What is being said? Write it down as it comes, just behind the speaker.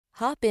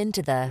Hop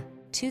into the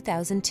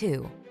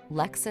 2002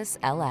 Lexus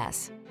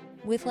LS.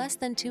 With less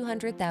than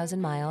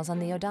 200,000 miles on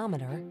the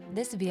odometer,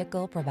 this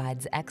vehicle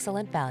provides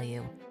excellent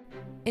value.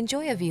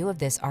 Enjoy a view of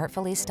this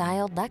artfully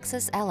styled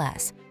Lexus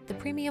LS, the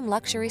premium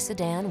luxury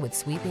sedan with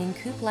sweeping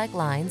coupe-like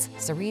lines,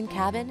 serene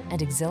cabin,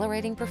 and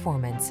exhilarating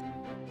performance.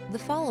 The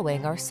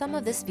following are some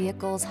of this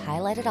vehicle's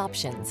highlighted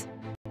options: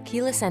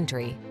 keyless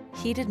entry,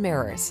 heated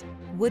mirrors,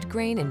 wood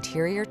grain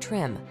interior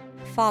trim,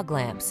 fog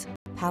lamps,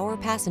 power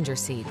passenger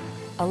seat,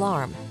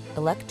 alarm,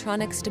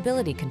 electronic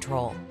stability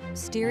control,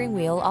 steering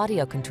wheel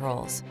audio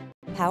controls,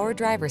 power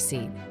driver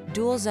seat,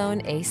 dual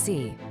zone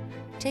AC.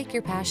 Take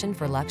your passion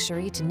for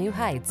luxury to new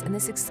heights in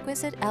this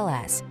exquisite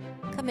LS.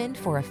 Come in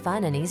for a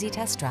fun and easy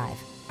test drive.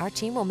 Our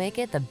team will make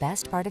it the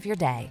best part of your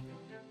day.